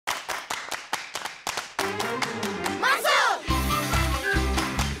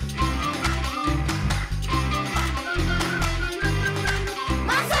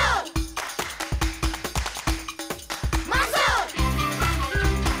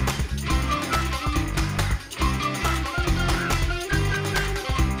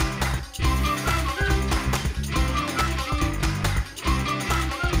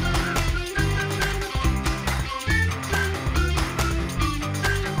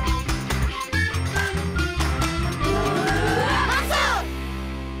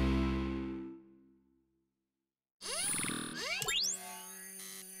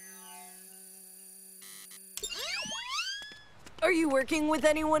working with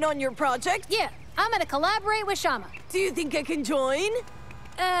anyone on your project? Yeah, I'm gonna collaborate with Shamma. Do you think I can join?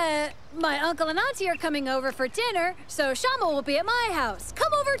 My uncle and auntie are coming over for dinner, so Shamma will be at my house.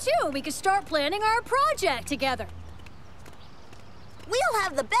 Come over too, we can start planning our project together. We'll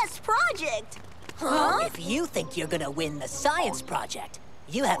have the best project. Huh? If you think you're gonna win the science project,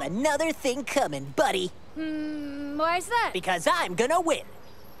 you have another thing coming, buddy. Why is that? Because I'm gonna win.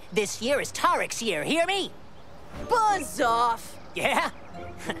 This year is Tareq's year, hear me? Buzz off! Yeah?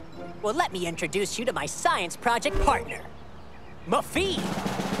 Well, let me introduce you to my science project partner, Mufid.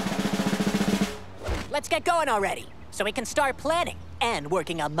 Let's get going already, so we can start planning and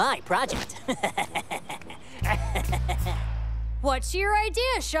working on my project. What's your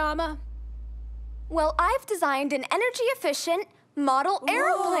idea, Shamma? Well, I've designed an energy-efficient model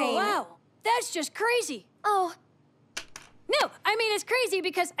airplane. Wow, that's just crazy. Oh. No, I mean it's crazy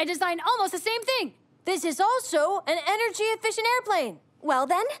because I designed almost the same thing. This is also an energy-efficient airplane. Well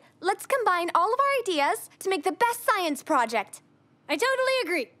then, let's combine all of our ideas to make the best science project. I totally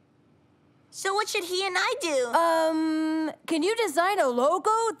agree. So what should he and I do? Can you design a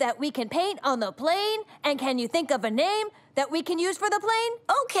logo that we can paint on the plane? And can you think of a name that we can use for the plane?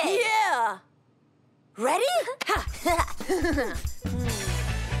 Okay. Yeah! Ready?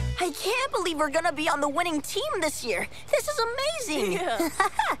 I can't believe we're gonna be on the winning team this year. This is amazing. Yeah.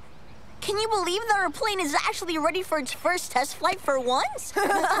 Can you believe that our plane is actually ready for its first test flight for once?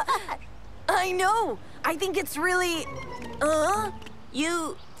 I know! I think it's really...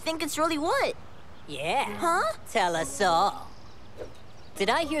 You think it's really what? Yeah. Huh? Tell us all. Did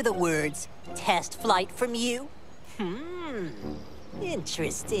I hear the words test flight from you?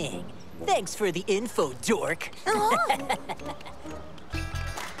 Interesting. Thanks for the info, dork.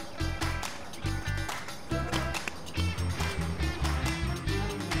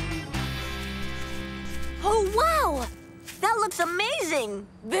 Oh, wow! That looks amazing!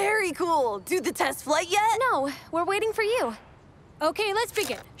 Very cool. Do the test flight yet? No, we're waiting for you. Okay, let's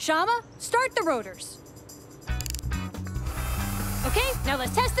begin. Shamma, start the rotors. Okay, now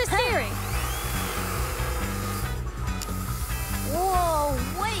let's test the steering. Whoa,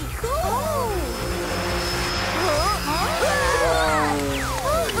 way cool!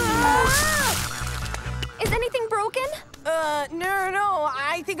 Is anything broken? No.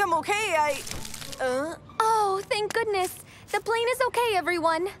 I think I'm okay. Oh, thank goodness. The plane is okay,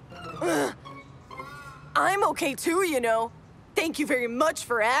 everyone. I'm okay too, you know. Thank you very much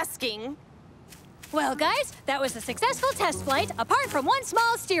for asking. Well, guys, that was a successful test flight, apart from one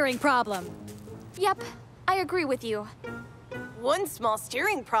small steering problem. Yep, I agree with you. One small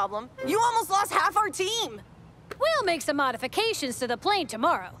steering problem? You almost lost half our team. We'll make some modifications to the plane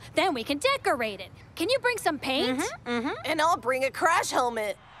tomorrow. Then we can decorate it. Can you bring some paint? And I'll bring a crash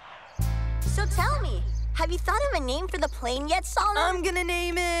helmet. So tell me, have you thought of a name for the plane yet, Salem? I'm gonna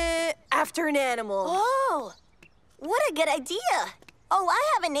name it after an animal. Oh, what a good idea. Oh, I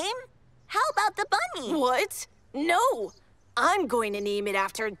have a name. How about the bunny? What? No. I'm going to name it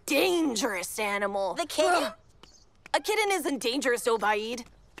after a dangerous animal. The kitten? A kitten isn't dangerous, Obaid.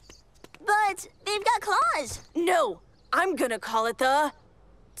 But they've got claws. No, I'm gonna call it the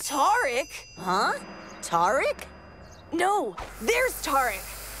Tareq. Huh? Tareq? No, there's Tareq.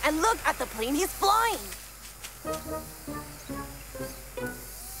 And look at the plane he's flying.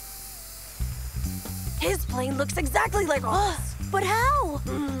 His plane looks exactly like ours. But how?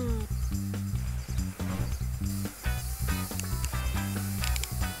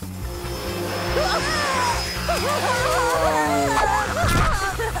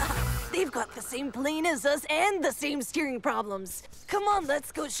 They've got the same plane as us and the same steering problems. Come on,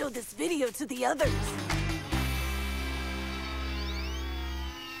 let's go show this video to the others.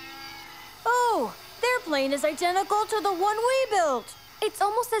 Oh, their plane is identical to the one we built. It's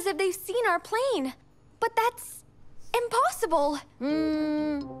almost as if they've seen our plane. But that's impossible.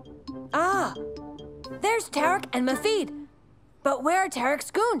 There's Tareq and Mufid. But where are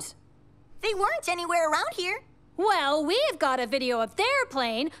Tareq's goons? They weren't anywhere around here. Well, we've got a video of their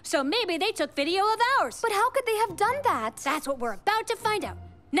plane, so maybe they took video of ours. But how could they have done that? That's what we're about to find out.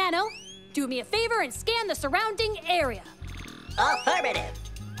 Nano, do me a favor and scan the surrounding area. Affirmative.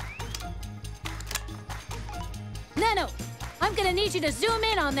 Nano, I'm gonna need you to zoom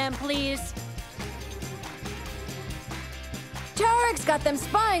in on them, please. Tareq's got them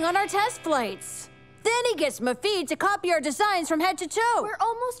spying on our test flights. Then he gets Mufid to copy our designs from head to toe. We're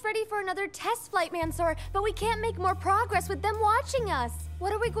almost ready for another test flight, Mansour, but we can't make more progress with them watching us.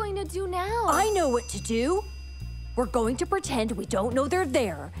 What are we going to do now? I know what to do. We're going to pretend we don't know they're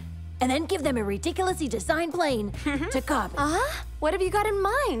there, and then give them a ridiculously designed plane to copy. What have you got in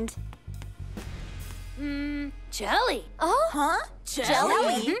mind? Jelly. Oh? Huh?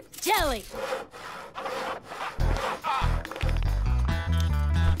 Jelly? Jelly.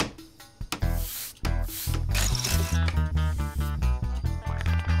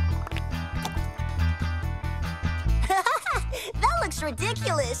 That looks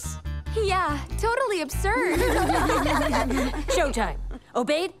ridiculous. Yeah, totally absurd. Showtime.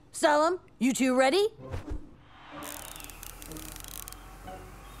 Obaid, Salem, you two ready?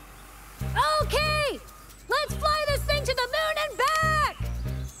 Okay! Let's fly this thing to the moon and back!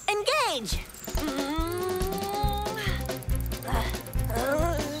 Engage!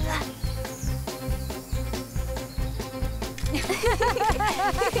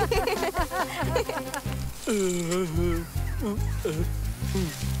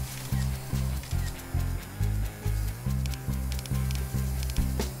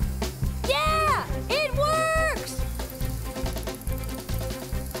 Yeah! It works!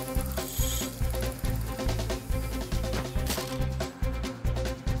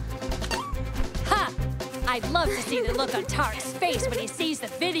 Ha! I'd love to see the look on Tareq's face when he sees the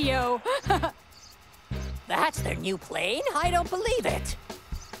video. That's their new plane? I don't believe it.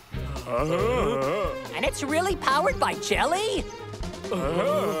 And it's really powered by jelly?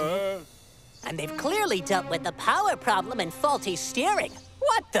 And they've clearly dealt with the power problem and faulty steering.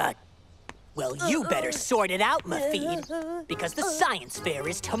 What the? Well, you better sort it out, Mafid. Because the science fair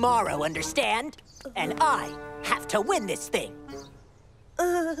is tomorrow, understand? And I have to win this thing.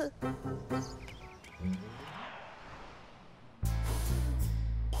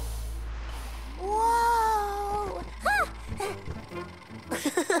 Whoa!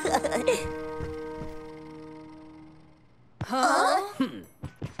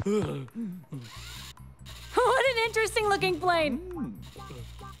 What an interesting looking plane.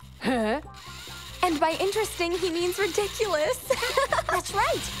 Huh? And by interesting, he means ridiculous. That's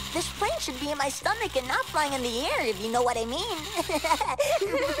right. This plane should be in my stomach and not flying in the air, if you know what I mean.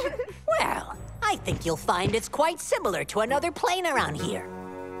 Well, I think you'll find it's quite similar to another plane around here.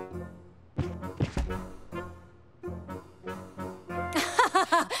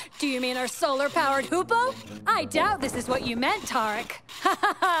 Do you mean our solar-powered hoopo? I doubt this is what you meant, Tareq.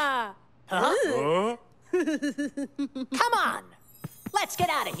 Huh? Come on! Let's get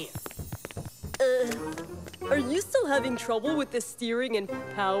out of here. Are you still having trouble with the steering and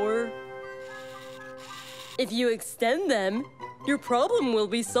power? If you extend them, your problem will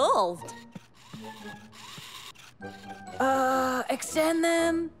be solved. Extend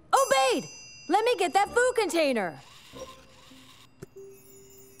them. Obaid! Let me get that food container.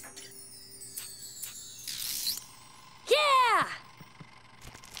 Yeah!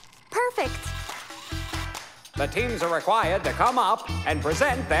 Perfect. The teams are required to come up and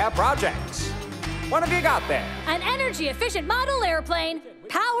present their projects. What have you got there? An energy-efficient model airplane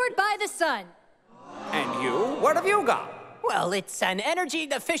powered by the sun. And you? What have you got? Well, it's an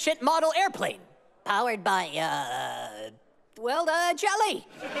energy-efficient model airplane. Powered by, jelly.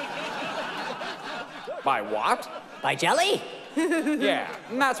 By what? By jelly? Yeah,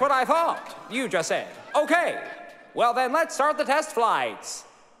 that's what I thought. You just said. Okay. Well, then let's start the test flights.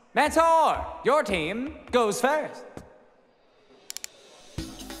 Mansour, your team goes first.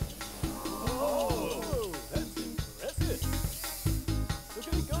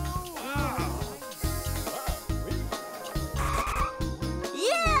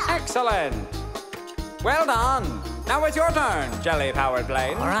 Yeah! Excellent. Well done. Now it's your turn, jelly-powered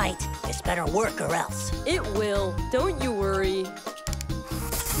plane. All right, this better work or else. It will. Don't you worry.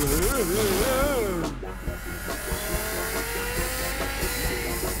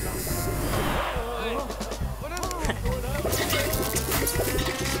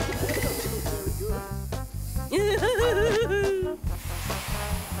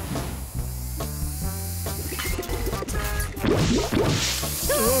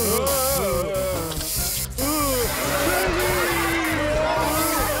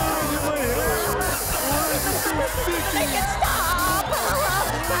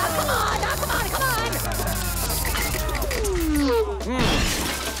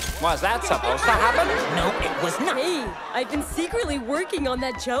 Was that supposed to happen? No, it was not. Hey, I've been secretly working on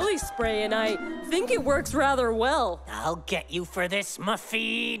that jelly spray, and I think it works rather well. I'll get you for this,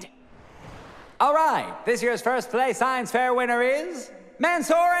 Mafid. All right, this year's first place science fair winner is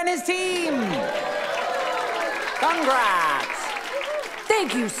Mansour and his team. Congrats.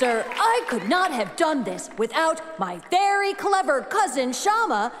 Thank you, sir. I could not have done this without my very clever cousin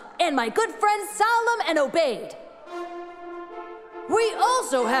Shamma and my good friends Salem and Obaid. We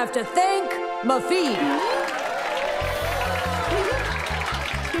also have to thank Mafid.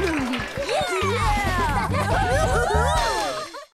 Yeah!